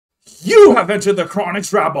You have entered the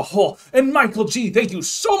Chronic's rabbit hole. And Michael G, thank you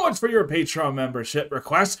so much for your Patreon membership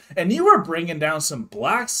request. And you are bringing down some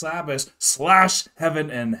Black Sabbath / Heaven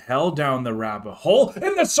and Hell down the rabbit hole.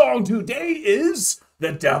 And the song today is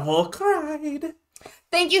The Devil Cried.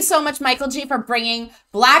 Thank you so much, Michael G, for bringing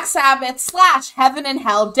Black Sabbath / Heaven and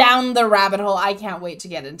Hell down the rabbit hole. I can't wait to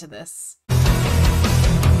get into this.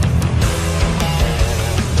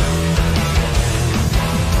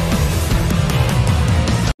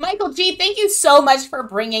 Michael G, thank you so much for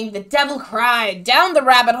bringing The Devil Cried down the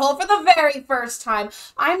rabbit hole for the very first time.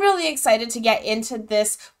 I'm really excited to get into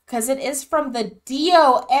this because it is from the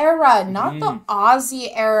DIO era, not the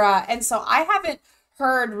Ozzy era. And so I haven't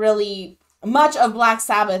heard really much of Black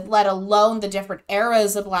Sabbath, let alone the different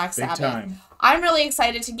eras of Black Sabbath. Big time. I'm really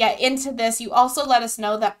excited to get into this. You also let us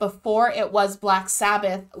know that before it was Black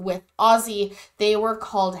Sabbath with Ozzy, they were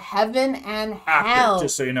called Heaven and Hell.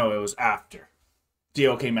 Just so you know, it was after.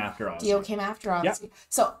 DIO came after Ozzy. DIO came after Ozzy. Yep.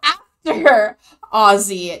 So after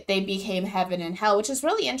Ozzy, they became Heaven and Hell, which is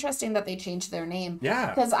really interesting that they changed their name. Yeah.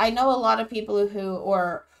 Because I know a lot of people who,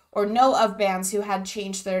 or know of bands who had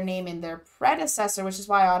changed their name in their predecessor, which is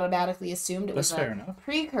why I automatically assumed it was a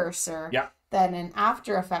precursor. Yeah. Than an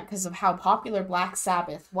after effect because of how popular Black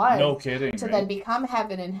Sabbath was. No kidding. To then become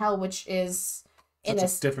Heaven and Hell, which is in a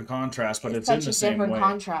different contrast, but it's such in the a same different way.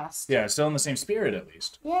 contrast. Yeah, still in the same spirit at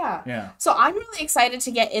least. Yeah. Yeah. So I'm really excited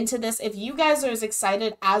to get into this. If you guys are as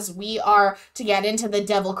excited as we are to get into The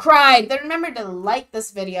Devil Cried, then remember to like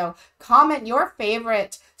this video, comment your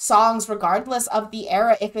favorite songs regardless of the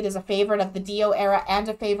era. If it is a favorite of the DIO era and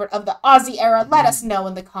a favorite of the Ozzy era, let us know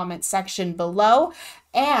in the comment section below.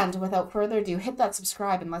 And without further ado, hit that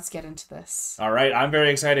subscribe and let's get into this. All right, I'm very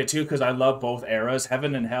excited too because I love both eras.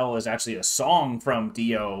 Heaven and Hell is actually a song from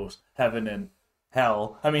DIO's Heaven and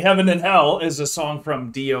Hell. I mean, Heaven and Hell is a song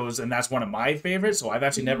from DIO's, and that's one of my favorites. So I've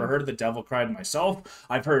actually never heard The Devil Cried myself.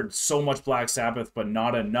 I've heard so much Black Sabbath, but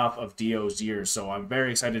not enough of DIO's years. So I'm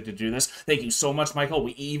very excited to do this. Thank you so much, Michael.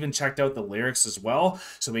 We even checked out the lyrics as well,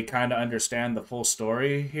 so we kind of understand the full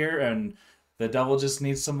story here. And the devil just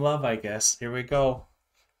needs some love, I guess. Here we go.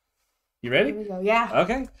 You ready? Here we go, yeah.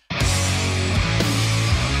 Okay.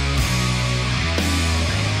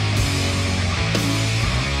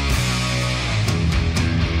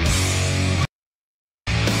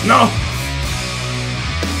 No!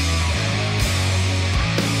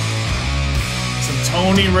 Some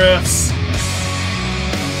Tony riffs.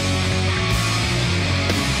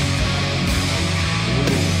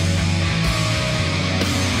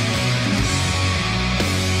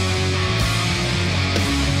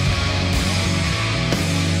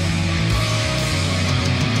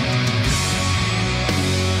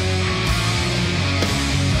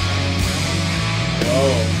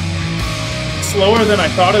 Slower than I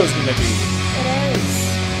thought it was going to be. It is.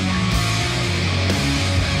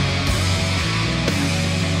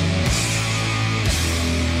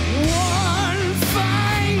 One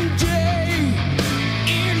fine day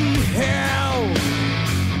in hell,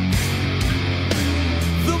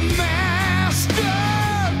 the master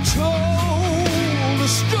told a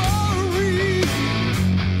story.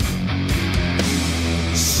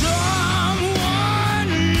 Someone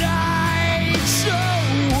lights a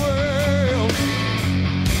world.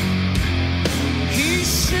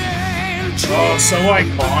 Oh, so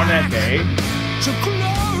iconic, eh? To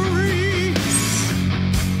glory.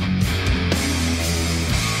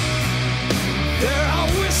 There are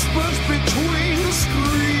whispers between the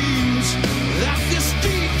screams that this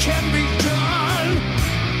deed can be done.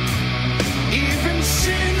 Even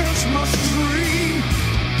sinners must dream,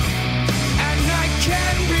 and I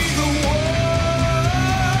can be the one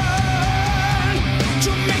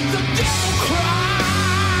to make the devil cry.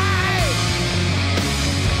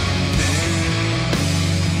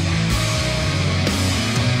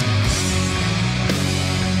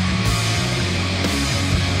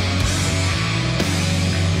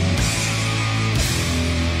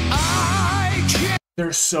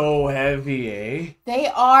 They're so heavy, eh? They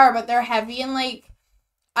are, but they're heavy in like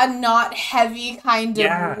a not heavy kind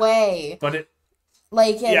of way. But it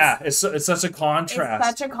Like it's such a contrast.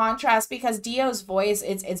 It's such a contrast because Dio's voice,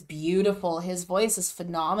 it's beautiful. His voice is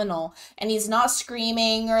phenomenal, and he's not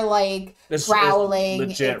screaming or like growling.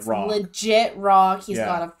 Legit it's rock. Legit rock. He's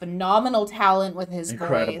got a phenomenal talent with his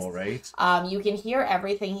Incredible, voice. right? You can hear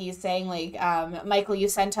everything he's saying. Like Michael, you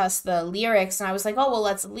sent us the lyrics, and I was like, oh well,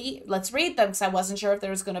 let's read them because I wasn't sure if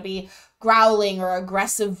there was going to be growling or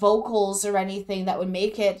aggressive vocals or anything that would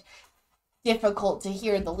make it difficult to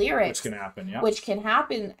hear the lyrics, which can happen, yeah. Which can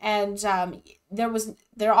happen, and you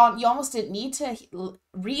almost didn't need to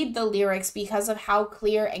read the lyrics because of how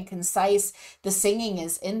clear and concise the singing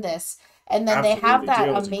is in this. And then they have that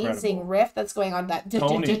amazing riff that's going on, that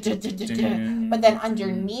but then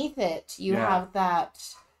underneath it you have that,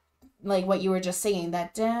 like what you were just singing,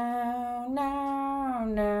 that down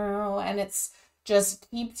now, and it's just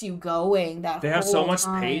keeps you going. That they have so much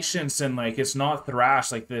time. patience, and like it's not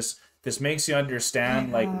thrash like this. This makes you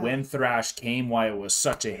understand like when thrash came, why it was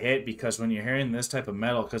such a hit, because when you're hearing this type of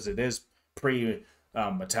metal, because it is pre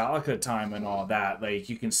Metallica time and all that, like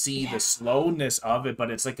you can see the slowness of it, but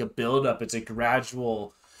it's like a build up, it's a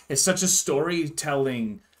gradual, it's such a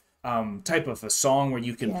storytelling type of a song where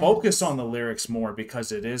you can focus on the lyrics more,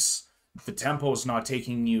 because it is, the tempo is not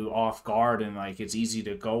taking you off guard, and like it's easy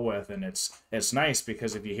to go with, and it's nice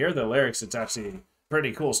because if you hear the lyrics, it's actually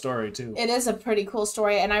pretty cool story too. It is a pretty cool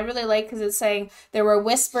story, and I really like because it's saying there were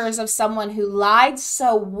whispers of someone who lied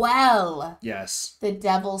so well. Yes. The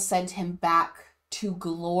devil sent him back to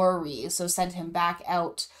glory, so sent him back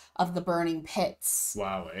out of the burning pits.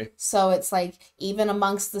 Wow. So it's like even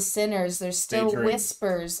amongst the sinners, there's still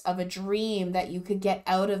whispers of a dream that you could get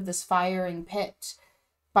out of this firing pit.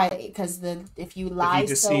 Because if you lie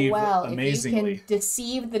so well, if you can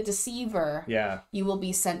deceive the deceiver, you will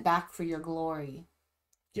be sent back for your glory.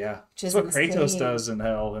 Yeah, that's what Kratos does in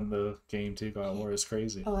hell in the game too. God of War is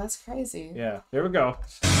crazy. Oh, that's crazy. Yeah, there we go.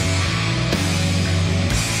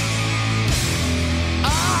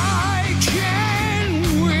 I can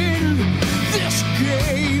win this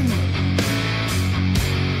game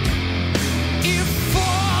if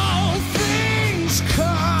all things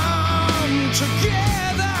come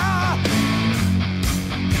together.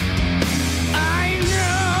 I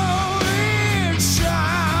know it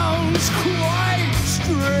sounds quite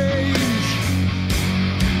strange.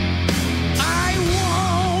 I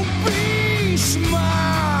won't be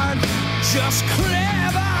smart, just clever.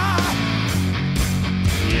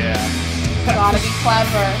 Yeah. Gotta be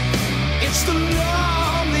clever. It's the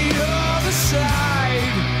law on the other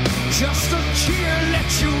side. Just a tear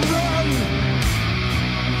lets you run.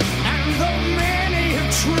 And though many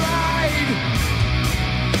have tried,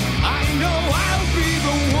 I know I'll be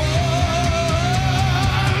the one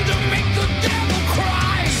to make the devil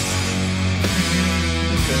cry.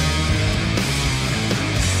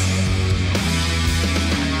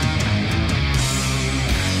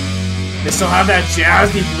 They still have that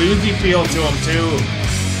jazzy, bluesy feel to them too.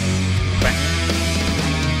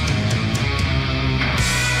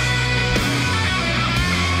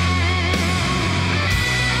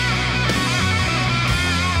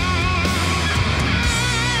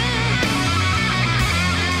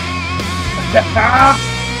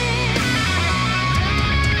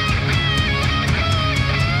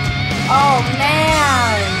 Oh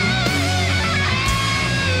man.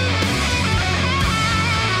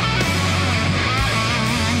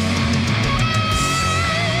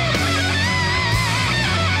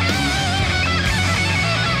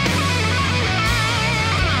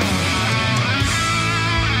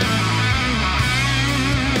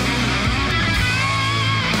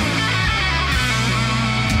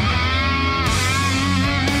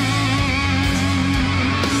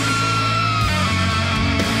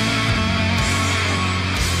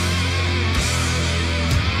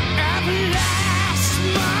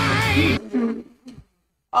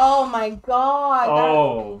 Oh my god.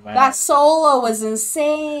 Oh, man. That solo was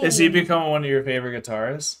insane. Is he becoming one of your favorite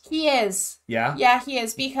guitarists? He is. Yeah? Yeah, he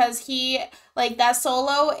is, because like, that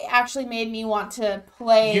solo actually made me want to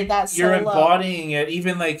play that solo. You're embodying it.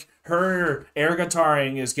 Even, like, her air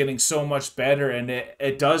guitaring is getting so much better, and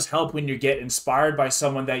it does help when you get inspired by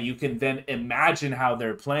someone that you can then imagine how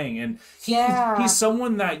they're playing. And he's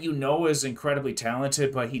someone that you know is incredibly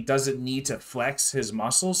talented, but he doesn't need to flex his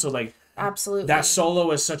muscles. So, like, absolutely, that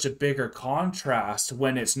solo is such a bigger contrast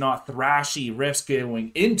when it's not thrashy riffs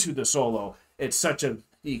going into the solo. It's such a,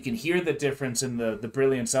 you can hear the difference in the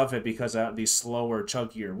brilliance of it because of these slower,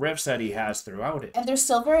 chuggier riffs that he has throughout it. And they're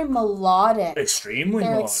still very melodic. Extremely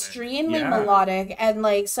melodic. And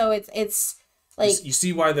like, so it's like, you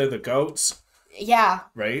see why they're the GOATs. Yeah.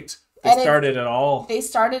 Right? They started it all. They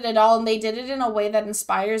started it all, and they did it in a way that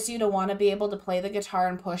inspires you to want to be able to play the guitar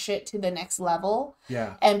and push it to the next level.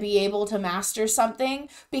 Yeah. And be able to master something,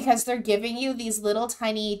 because they're giving you these little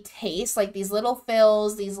tiny tastes, like these little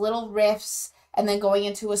fills, these little riffs, and then going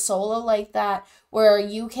into a solo like that, where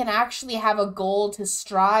you can actually have a goal to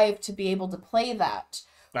strive to be able to play that.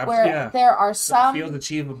 Where there are some... It feels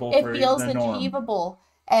achievable. It feels achievable.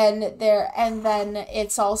 And then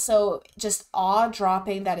it's also just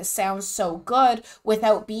awe-dropping that it sounds so good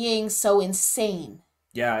without being so insane.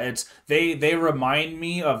 Yeah, it's they remind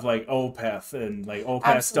me of like Opeth, and like Opeth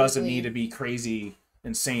doesn't Absolutely. need to be crazy,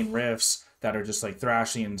 insane riffs that are just like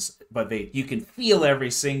thrashy, but you can feel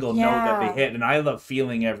every single note that Yeah. they hit, and I love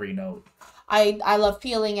feeling every note. I love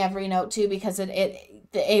feeling every note too, because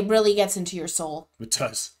it really gets into your soul. It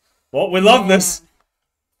does. Well, we love this.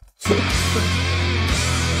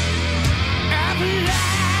 At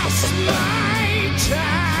last my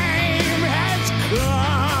time has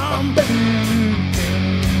come.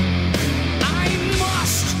 I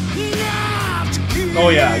must not give Oh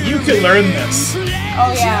yeah, you can learn this.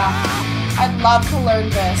 Oh yeah, I'd love to learn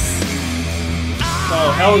this.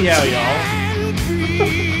 Oh hell yeah, y'all. And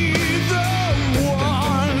be the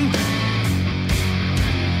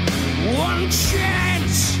one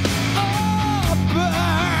chance, oh,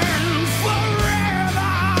 burn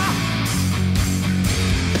forever.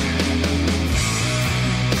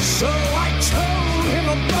 So I told him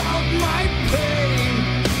about my pain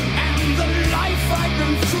and the life I'd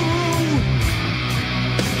been through.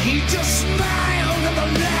 He just smiled and the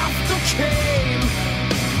laughter came.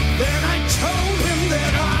 Then I told him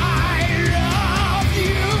that I love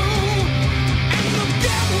you, and the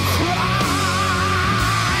devil cried.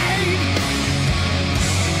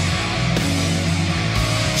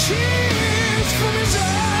 Tears from his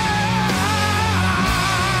eyes.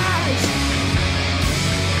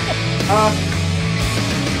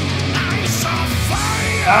 I saw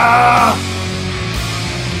fire.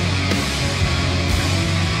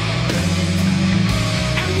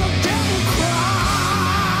 And the devil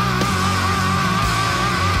cried.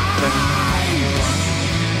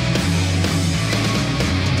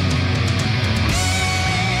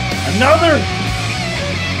 Another.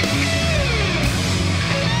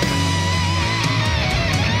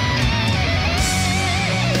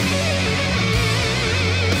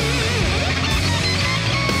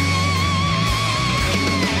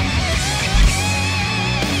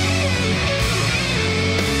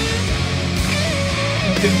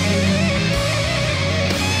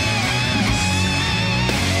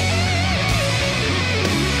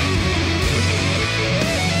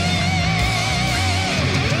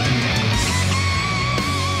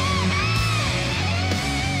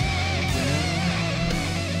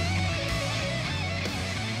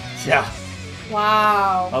 Yeah,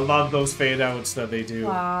 Wow. I love those fade outs that they do.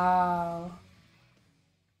 Wow.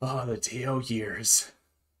 Oh, the DIO years.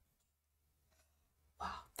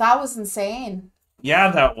 That was insane. Yeah,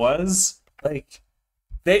 that was like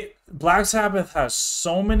Black Sabbath has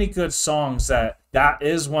so many good songs that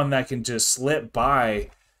is one that can just slip by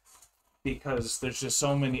because there's just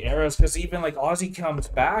so many eras. Because even like Ozzy comes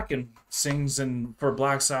back and sings for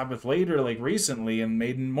Black Sabbath later, like recently, and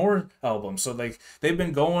made more albums. So like they've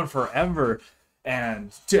been going forever,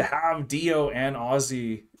 and to have Dio and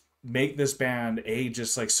Ozzy make this band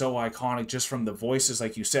just like so iconic just from the voices,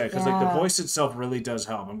 like you said, because like the Yeah. voice itself really does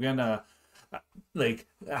help. I'm gonna like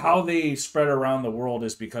how they spread around the world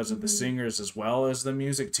is because of the singers as well as the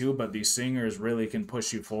music too, but these singers really can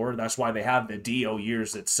push you forward. That's why they have the DIO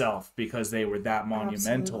years itself, because they were that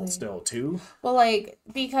monumental Absolutely. still too. Well, like,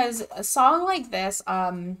 because a song like this,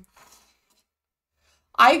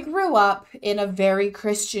 I grew up in a very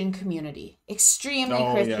Christian community, extremely Oh,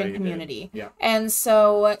 yeah, Christian you did. community. Yeah. And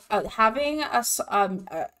so having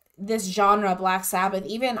this genre, Black Sabbath,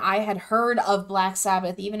 even I had heard of Black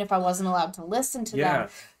Sabbath, even if I wasn't allowed to listen to Yeah. them,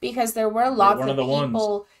 because there were lots one of of the ones.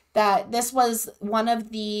 people that this was one of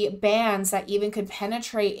the bands that even could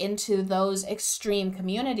penetrate into those extreme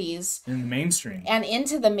communities In the mainstream. and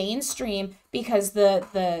into the mainstream, because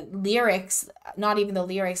the lyrics, not even the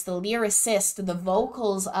lyrics, the lyricist, the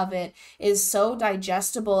vocals of it is so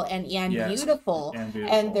digestible and Yes, beautiful. and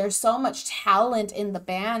beautiful. And there's so much talent in the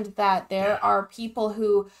band that there are people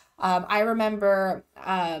who I remember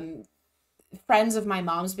friends of my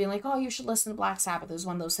mom's being like, oh, you should listen to Black Sabbath. It was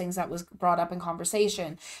one of those things that was brought up in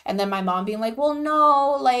conversation. And then my mom being like, well,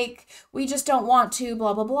 no, like, we just don't want to,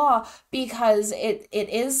 blah, blah, blah. Because it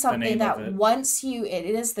is something name that of it. once you, it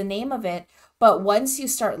is the name of it, but once you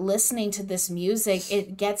start listening to this music,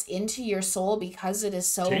 it gets into your soul because it is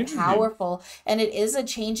so Changes you. powerful. And it is a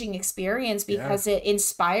changing experience because it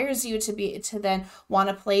inspires you to then want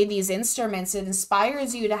to play these instruments. It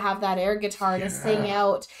inspires you to have that air guitar to sing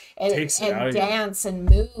out and Takes it out of you. dance and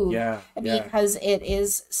move. Yeah, yeah. Because it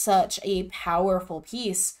is such a powerful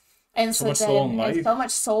piece. And So so, much then soul and it's life. so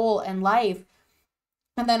much soul and life.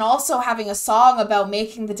 And then also having a song about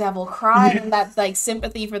making the devil cry and that like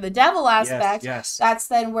sympathy for the devil aspect. yes. That's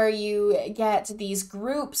then where you get these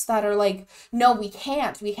groups that are like, no, we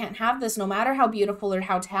can't have this, no matter how beautiful or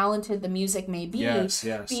how talented the music may be. Yes.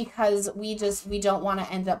 Because we don't want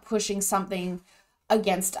to end up pushing something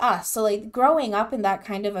against us. So like growing up in that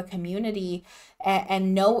kind of a community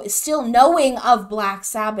and still knowing of Black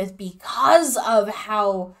Sabbath because of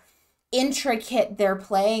how intricate their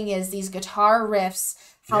playing is, these guitar riffs,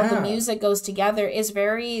 how the music goes together is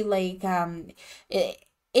very like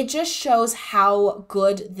it just shows how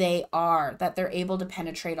good they are, that they're able to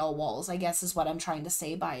penetrate all walls, I guess is what I'm trying to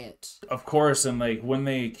say by it. Of course, and like when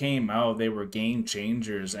they came out, they were game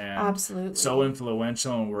changers and absolutely so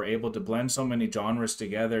influential, and were able to blend so many genres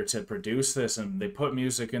together to produce this, and they put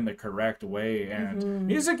music in the correct way, and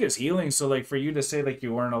music is healing. So like for you to say like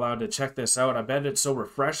you weren't allowed to check this out, I bet it's so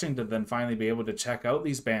refreshing to then finally be able to check out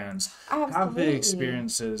these bands, have the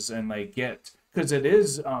experiences, and like get, because it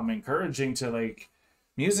is encouraging to like,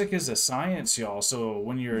 music is a science, y'all. So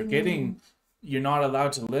when you're you're not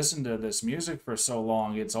allowed to listen to this music for so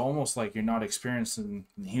long, it's almost like you're not experiencing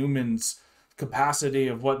humans' capacity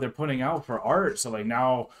of what they're putting out for art. So like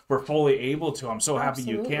now we're fully able to. I'm so happy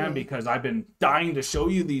you can, because I've been dying to show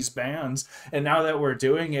you these bands, and now that we're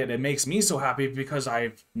doing it, it makes me so happy because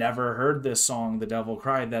I've never heard this song, The Devil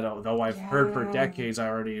Cried, that although I've heard for decades, I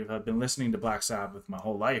already have been listening to Black Sabbath my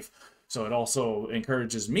whole life. So it also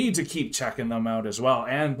encourages me to keep checking them out as well.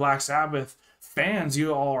 And Black Sabbath fans,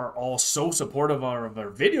 you all are all so supportive of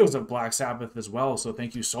our videos of Black Sabbath as well. So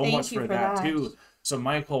thank you so much for that too. So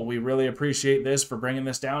Michael, we really appreciate this for bringing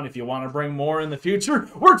this down. If you want to bring more in the future,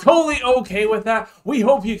 we're totally okay with that. We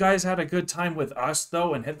hope you guys had a good time with us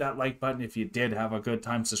though, and hit that like button if you did have a good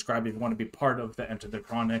time. Subscribe if you want to be part of the Enter the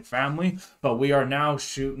Chronic family. But we are now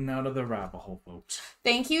shooting out of the rabbit hole, folks.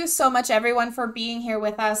 Thank you so much everyone for being here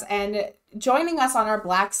with us and joining us on our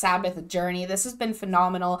Black Sabbath journey. This has been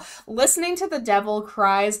phenomenal. Listening to The Devil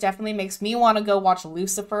Cries definitely makes me want to go watch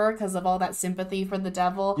Lucifer because of all that sympathy for the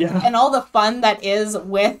devil and all the fun that is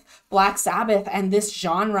with Black Sabbath and this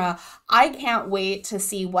genre. I can't wait to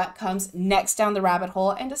see what comes next down the rabbit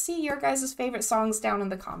hole and to see your guys' favorite songs down in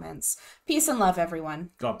the comments. Peace and love,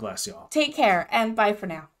 everyone. God bless y'all. Take care and bye for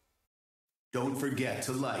now. Don't forget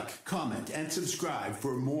to like, comment, and subscribe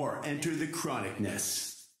for more Enter the Chronicness.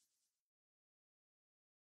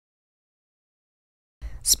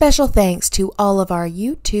 Special thanks to all of our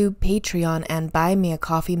YouTube, Patreon, and Buy Me a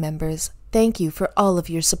Coffee members. Thank you for all of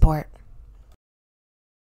your support.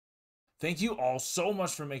 Thank you all so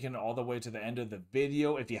much for making it all the way to the end of the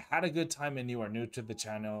video. If you had a good time and you are new to the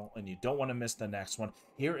channel and you don't want to miss the next one,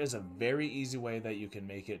 here is a very easy way that you can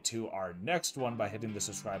make it to our next one by hitting the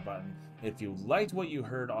subscribe button. If you liked what you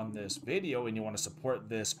heard on this video and you want to support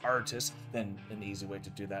this artist, then an easy way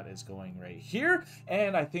to do that is going right here.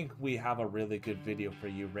 And I think we have a really good video for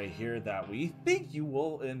you right here that we think you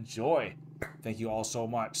will enjoy. Thank you all so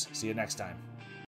much. See you next time.